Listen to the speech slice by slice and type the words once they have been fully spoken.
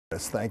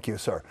Yes, thank you,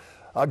 sir.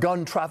 A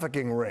gun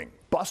trafficking ring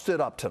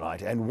busted up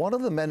tonight, and one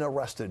of the men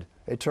arrested,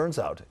 it turns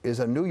out, is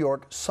a New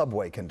York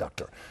subway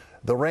conductor.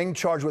 The ring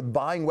charged with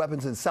buying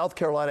weapons in South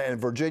Carolina and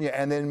Virginia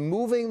and then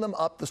moving them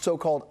up the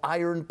so-called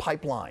iron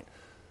pipeline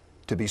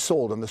to be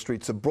sold on the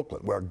streets of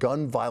Brooklyn, where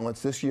gun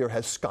violence this year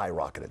has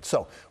skyrocketed.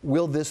 So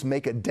will this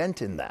make a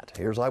dent in that?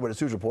 Here's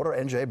Eyewitness News reporter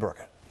N.J.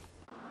 Burkett.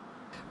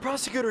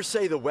 Prosecutors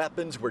say the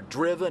weapons were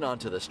driven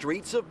onto the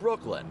streets of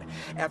Brooklyn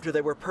after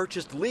they were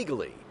purchased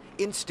legally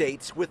in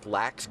states with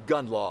lax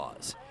gun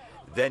laws,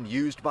 then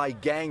used by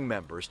gang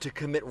members to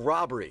commit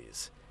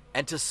robberies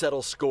and to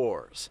settle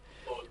scores.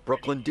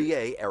 Brooklyn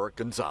DA Eric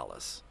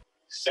Gonzalez.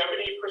 70%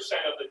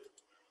 of the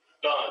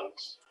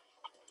guns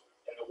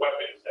and the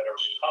weapons that are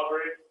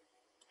recovered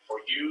or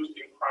used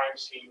in crime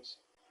scenes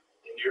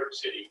in New York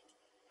City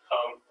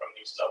come from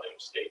these southern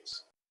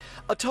states.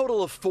 A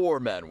total of 4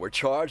 men were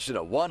charged in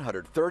a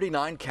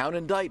 139-count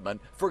indictment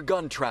for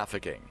gun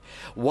trafficking.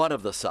 One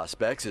of the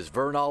suspects is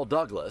Vernal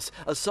Douglas,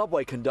 a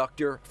subway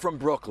conductor from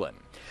Brooklyn.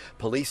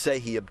 Police say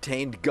he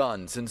obtained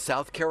guns in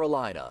South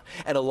Carolina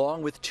and,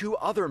 along with 2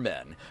 other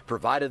men,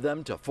 provided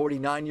them to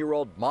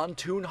 49-year-old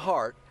Montoon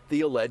Hart,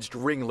 the alleged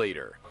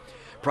ringleader.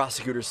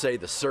 Prosecutors say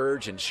the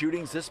surge in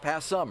shootings this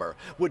past summer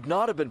would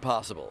not have been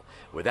possible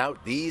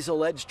without these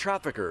alleged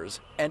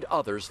traffickers and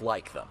others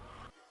like them.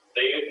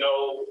 They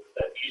know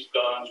that these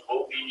guns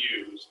will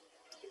be used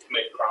to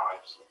commit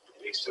crimes,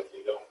 and they simply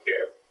don't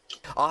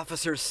care.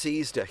 Officers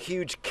seized a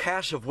huge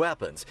cache of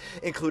weapons,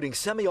 including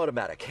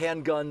semi-automatic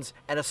handguns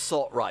and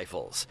assault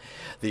rifles.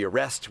 The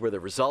arrests were the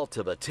result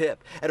of a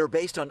tip and are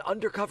based on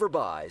undercover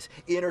buys,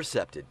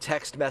 intercepted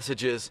text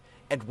messages,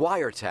 and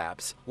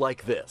wiretaps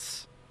like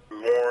this.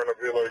 Warren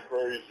a bit like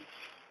crazy.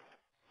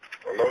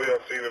 I know y'all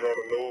seen it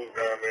on the news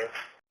down there.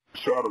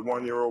 Shot a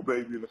 1-year-old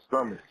baby in the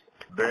stomach.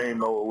 They ain't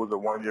know it was a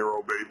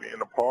 1-year-old baby in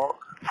the park.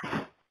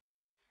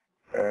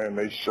 And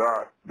they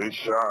shot.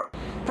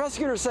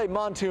 Prosecutors say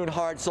Montoon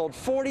Hart sold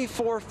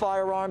 44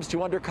 firearms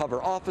to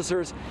undercover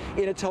officers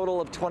in a total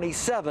of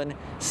 27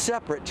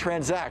 separate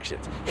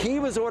transactions. He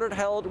was ordered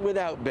held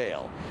without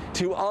bail.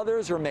 2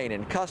 others remain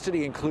in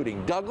custody,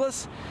 including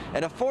Douglas,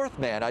 and a 4th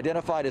man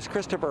identified as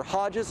Christopher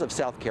Hodges of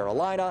South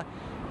Carolina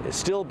is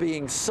still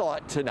being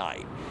sought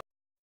tonight.